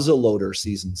 It's muzzleloader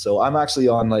season. So I'm actually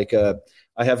on like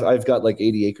I've got like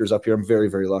 80 acres up here. I'm very,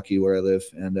 very lucky where I live.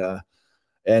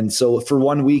 And so for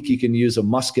 1 week you can use a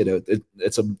musket out.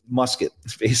 It's a musket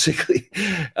basically.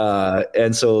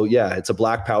 And so, yeah, it's a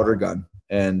black powder gun.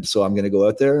 And so I'm going to go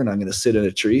out there and I'm going to sit in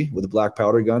a tree with a black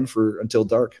powder gun until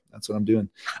dark. That's what I'm doing.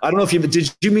 I don't know if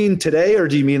did you mean today or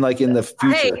do you mean like in the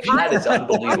future? Hey, that is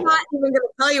unbelievable. I'm not even going to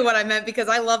tell you what I meant because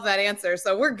I love that answer.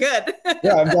 So we're good.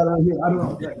 Yeah, I've got it right here. I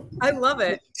don't know. I love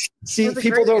it. See,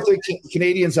 people don't think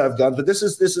Canadians have guns, but this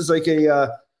is like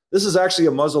this is actually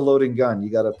a muzzle loading gun. You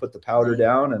got to put the powder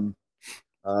down and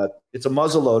it's a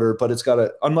muzzle loader, but it's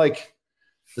got unlike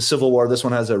the Civil War, this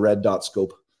one has a red dot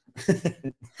scope.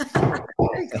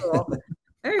 Very cool.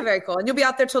 Very, very cool. And you'll be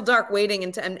out there till dark waiting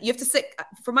and you have to sit,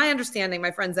 from my understanding,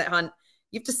 my friends that hunt,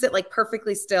 you have to sit like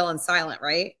perfectly still and silent,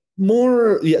 right?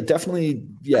 Definitely.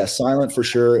 Yeah. Silent for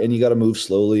sure. And you got to move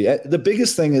slowly. The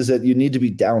biggest thing is that you need to be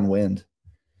downwind.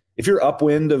 If you're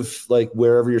upwind of like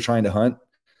wherever you're trying to hunt,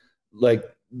 like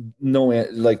no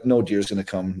deer's going to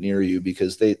come near you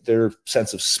because their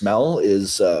sense of smell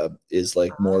is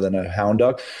like more than a hound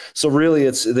dog. So really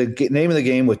it's the name of the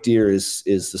game with deer is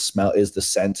the smell, is the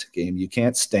scent game. You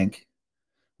can't stink,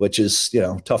 which is,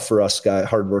 tough for us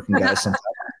hardworking guys sometimes.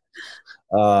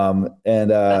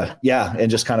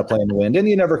 And just kind of playing the wind, and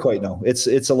you never quite know.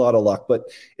 It's a lot of luck, but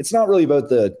it's not really about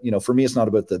for me, it's not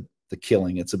about the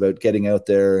killing. It's about getting out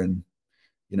there and,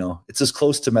 it's as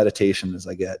close to meditation as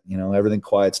I get. Everything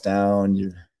quiets down.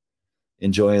 You're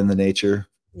enjoying the nature.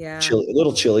 Yeah. Chilly, a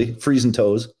little chilly, freezing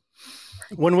toes.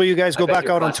 When will you guys go back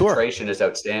out on tour? Concentration is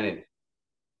outstanding.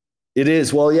 It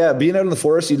is. Well, yeah, being out in the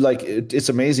forest, it's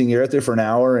amazing. You're out there for an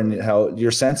hour and how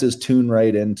your senses tune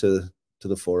right into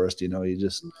the forest. You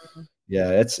just,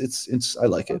 it's, I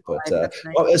like it. But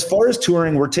as far as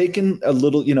touring, we're taking a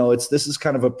little, this is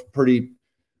kind of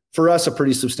for us, a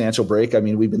pretty substantial break. I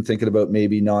mean, we've been thinking about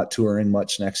maybe not touring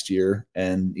much next year,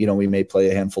 and we may play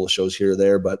a handful of shows here or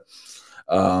there, but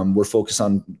we're focused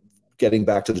on getting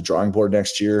back to the drawing board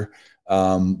next year.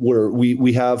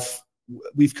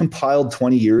 We've compiled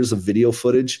 20 years of video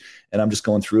footage, and I'm just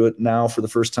going through it now for the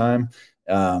first time.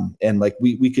 And like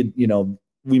we could,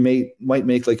 we might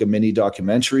make like a mini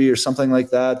documentary or something like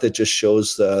that just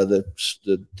shows the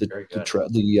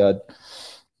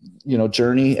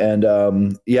journey and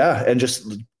just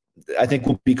I think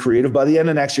we'll be creative by the end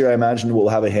of next year. I imagine we'll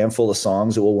have a handful of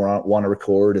songs that we'll want to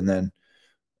record, and then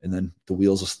the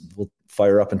wheels will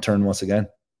fire up and turn once again.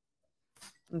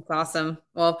 That's awesome.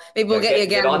 Well, maybe we'll get you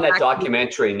again. Get on that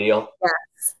documentary, Neil.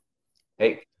 Yes.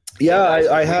 Hey. Yeah,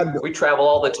 I had. We travel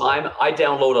all the time. I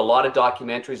download a lot of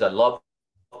documentaries. I love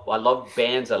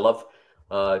bands. I love.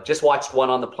 Just watched one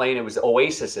on the plane. It was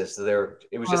Oasis.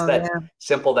 It was just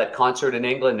simple, that concert in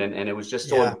England, and it was just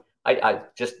so. I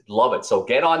just love it. So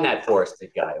get on that for us,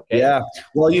 guy. Okay. Yeah.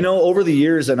 Well, over the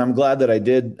years, and I'm glad that I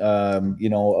did.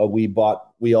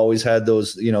 We always had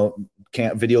those,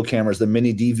 video cameras, the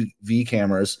mini DV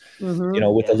cameras,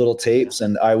 with the little tapes,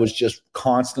 and I was just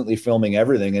constantly filming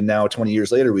everything. And now 20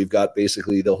 years later, we've got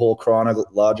basically the whole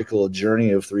chronological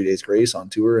journey of 3 Days Grace on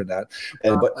tour and that.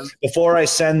 But before I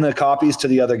send the copies to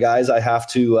the other guys, I have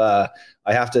to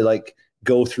like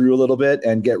go through a little bit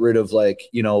and get rid of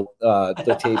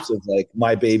the tapes of like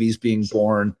my babies being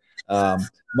born.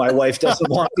 My wife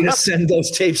doesn't want me to send those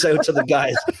tapes out to the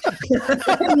guys.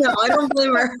 No, I don't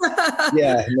blame her.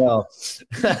 Yeah, no.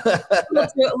 a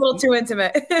little too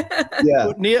intimate.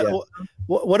 Yeah. Neil,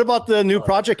 what about the new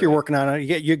project you're working on?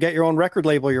 You get your own record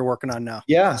label you're working on now.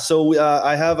 Yeah. So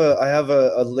I have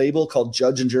a label called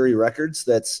Judge and Jury Records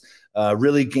that's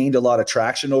really gained a lot of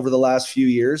traction over the last few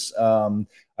years.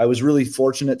 I was really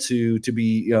fortunate to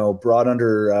be, brought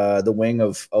under the wing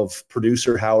of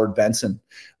producer Howard Benson.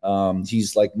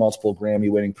 He's like multiple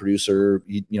Grammy-winning producer.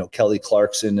 Kelly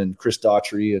Clarkson and Chris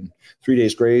Daughtry and 3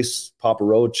 Days Grace, Papa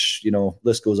Roach.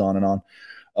 List goes on and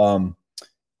on.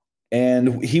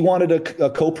 And he wanted a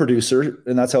co-producer,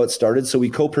 and that's how it started. So we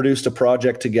co-produced a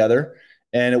project together.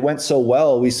 And it went so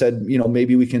well, we said,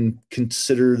 maybe we can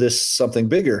consider this something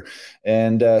bigger.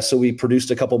 And so we produced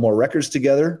a couple more records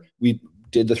together. We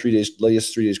did the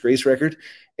latest 3 Days Grace record.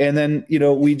 And then,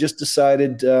 we just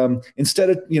decided instead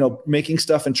of, making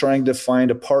stuff and trying to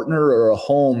find a partner or a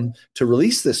home to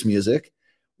release this music,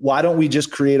 why don't we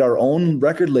just create our own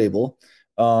record label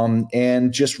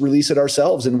and just release it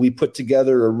ourselves. And we put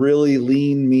together a really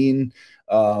lean, mean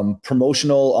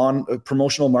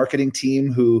promotional marketing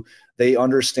team who they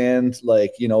understand,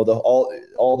 like, you know,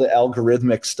 all the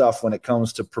algorithmic stuff when it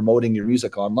comes to promoting your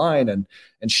music online and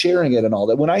sharing it and all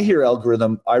that. When I hear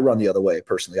algorithm, I run the other way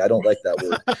personally. I don't like that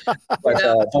word,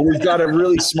 but we've got a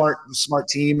really smart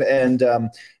team and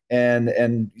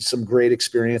some great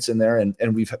experience in there.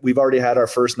 And we've already had our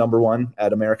first #1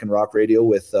 at American Rock Radio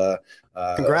with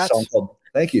Congrats. a song called,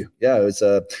 thank you. Yeah, it was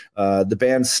the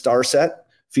band Starset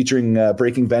featuring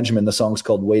Breaking Benjamin. The song's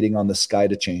called Waiting on the Sky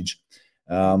to Change.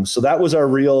 So that was our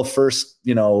real first,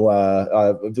 it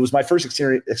was my first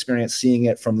experience seeing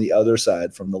it from the other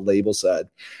side, from the label side.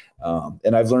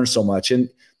 And I've learned so much. And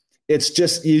it's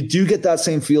just, you do get that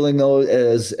same feeling though,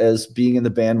 as being in the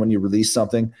band when you release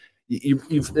something.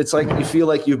 It's like you feel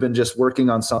like you've been just working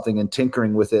on something and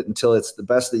tinkering with it until it's the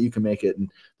best that you can make it. And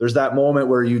there's that moment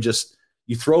where you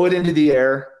throw it into the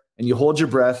air and you hold your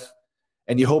breath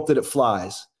and you hope that it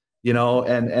flies,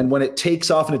 and when it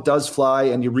takes off and it does fly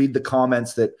and you read the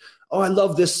comments that, oh, I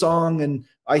love this song and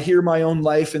I hear my own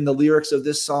life in the lyrics of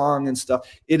this song and stuff.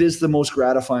 It is the most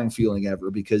gratifying feeling ever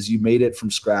because you made it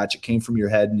from scratch. It came from your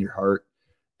head and your heart.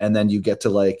 And then you get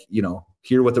to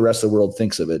hear what the rest of the world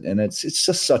thinks of it. And it's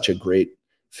just such a great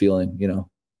feeling,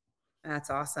 That's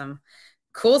awesome.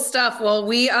 Cool stuff. Well,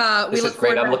 we look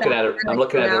great. I'm looking at it. I'm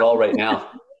looking at it all right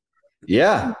now.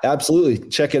 Yeah, absolutely.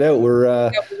 Check it out.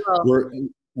 We're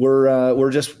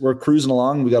cruising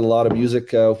along. We got a lot of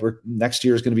music. Next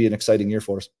year is going to be an exciting year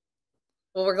for us.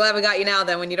 Well, we're glad we got you now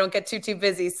then when you don't get too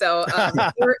busy. So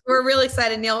we're really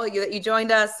excited, Neil, that you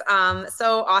joined us.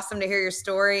 So awesome to hear your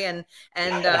story. And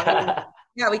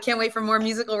yeah, we can't wait for more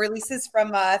musical releases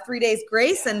from 3 Days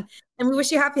Grace. And we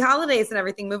wish you happy holidays and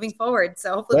everything moving forward.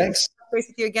 So hopefully we'll grace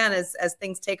with you again as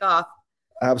things take off.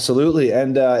 Absolutely.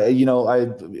 And, I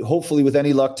hopefully with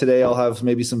any luck today, I'll have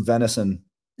maybe some venison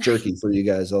jerky for you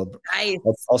guys. I'll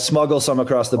smuggle some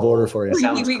across the border for you.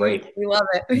 Sounds great. We love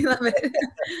it. We love it.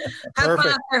 Have fun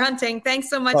out there hunting. Thanks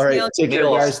so much, all right, Neil. Take care,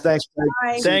 guys. Thanks.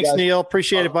 Thanks, Neil.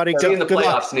 Appreciate it, buddy. See you in the good playoffs,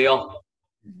 luck. Neil.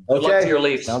 Good luck to your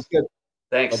Leafs. Sounds good.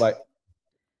 Thanks. Bye-bye.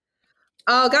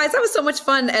 Oh, guys, that was so much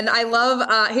fun. And I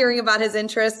love hearing about his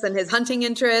interests and his hunting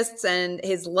interests and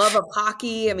his love of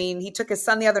hockey. I mean, he took his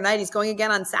son the other night. He's going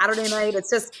again on Saturday night. It's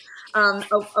just a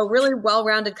really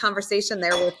well-rounded conversation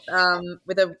there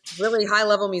with a really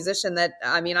high-level musician that,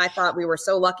 I thought we were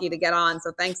so lucky to get on.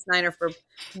 So thanks, Niner, for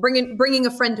bringing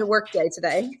a friend to work day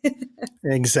today.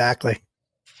 Exactly.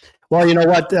 Well, you know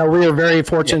what? We are very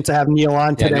fortunate to have Neil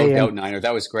on today. No doubt, Niner.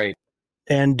 That was great.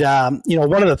 And,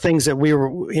 one of the things that we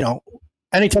were,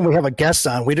 anytime we have a guest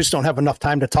on, we just don't have enough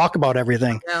time to talk about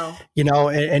everything. No.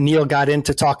 And Neil got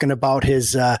into talking about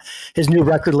his new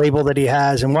record label that he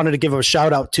has, and wanted to give him a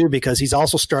shout out too, because he's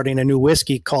also starting a new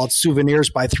whiskey called Souvenirs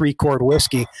by 3 Chord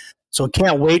Whiskey. So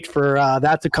can't wait for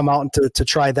that to come out and to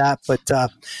try that. But,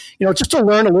 just to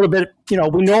learn a little bit, we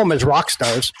know them as rock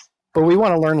stars, but we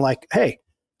want to learn hey,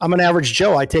 I'm an average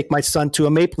Joe. I take my son to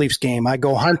a Maple Leafs game. I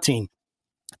go hunting.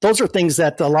 Those are things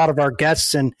that a lot of our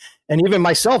guests and even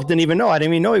myself didn't even know. I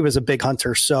didn't even know he was a big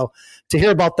hunter. So to hear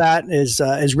about that is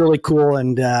really cool.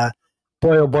 And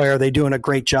boy, oh boy, are they doing a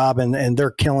great job and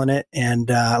they're killing it. And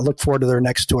I look forward to their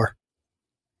next tour.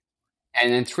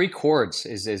 And then 3 Chords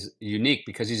is unique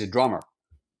because he's a drummer.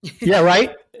 Yeah,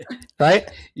 right. Right.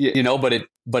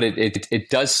 But it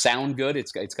does sound good.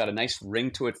 It's got a nice ring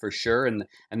to it for sure. And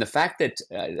the fact that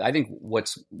I think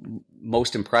what's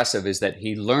most impressive is that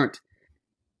he learned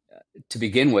to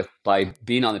begin with by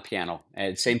being on the piano.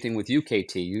 And same thing with you,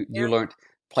 KT. You learned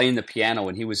playing the piano,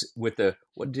 and he was with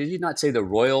what did he not say, the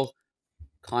Royal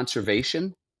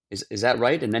Conservation? Is that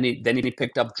right? And then he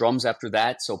picked up drums after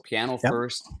that. So piano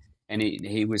first, and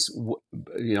he was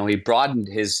he broadened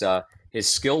his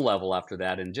skill level after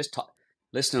that. And just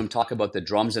listen to him talk about the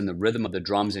drums and the rhythm of the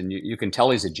drums, and you can tell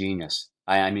he's a genius.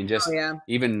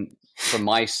 Even from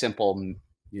my simple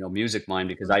music mind,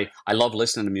 because I love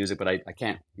listening to music, but I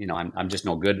can't, I'm just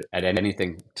no good at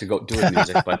anything to go do with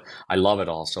music, but I love it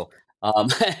all. So, so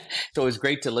it was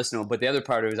great to listen to him. But the other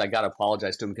part of it is I got to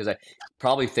apologize to him because I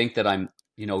probably think that I'm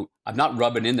not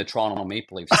rubbing in the Toronto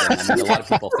Maple Leafs. A lot of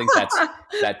people think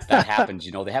that happens.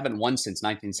 They haven't won since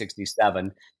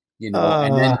 1967. And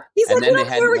then they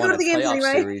hadn't won a playoff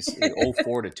series in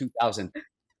 2004 to 2000.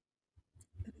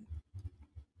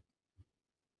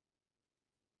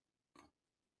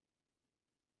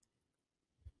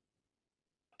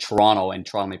 Toronto and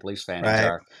Toronto Maple Leafs fans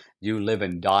are you live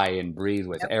and die and breathe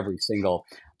with every single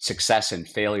success and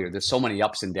failure. There's so many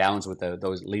ups and downs with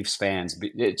those Leafs fans.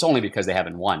 It's only because they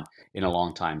haven't won in a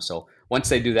long time. So once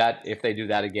they do that, if they do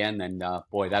that again, then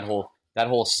boy, that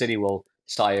whole city will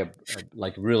sigh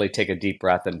like really take a deep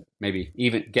breath and maybe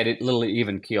even get it a little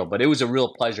even keel. But it was a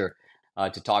real pleasure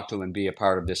to talk to him and be a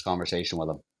part of this conversation with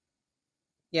him.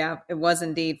 Yeah, it was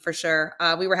indeed, for sure.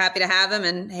 We were happy to have him.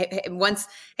 And once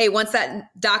that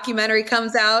documentary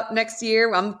comes out next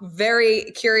year, I'm very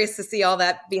curious to see all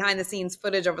that behind the scenes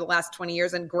footage over the last 20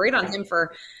 years, and great on him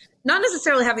for not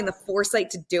necessarily having the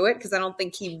foresight to do it, because I don't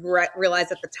think he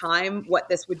realized at the time what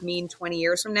this would mean 20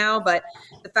 years from now. But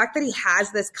the fact that he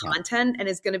has this content and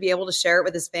is going to be able to share it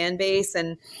with his fan base,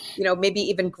 and maybe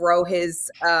even grow his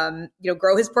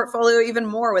portfolio even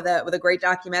more with a great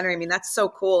documentary. I mean, that's so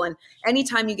cool. And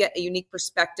anytime you get a unique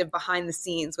perspective behind the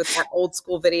scenes with that old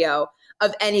school video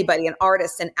of anybody, an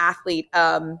artist, an athlete,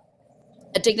 a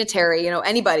dignitary,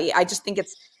 anybody, I just think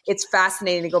it's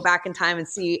fascinating to go back in time and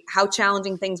see how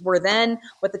challenging things were then,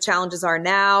 what the challenges are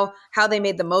now, how they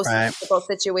made the most of difficult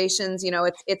situations.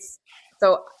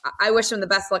 So I wish him the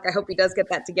best luck. I hope he does get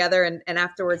that together. And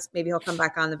afterwards, maybe he'll come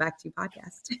back on the Back to You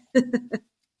podcast.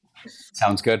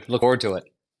 Sounds good. Look forward to it.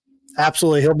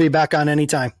 Absolutely. He'll be back on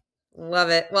anytime. Love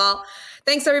it. Well,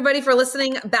 thanks everybody for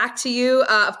listening. Back to You.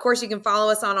 Of course, you can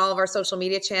follow us on all of our social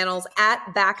media channels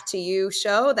at Back to You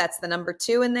Show. That's the number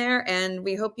 2 in there. And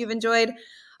we hope you've enjoyed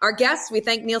our guests. We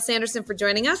thank Neil Sanderson for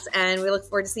joining us, and we look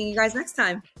forward to seeing you guys next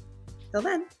time. Till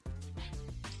then.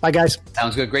 Bye, guys.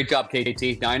 Sounds good. Great job,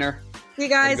 KT. Niner. See you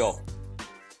guys. Go.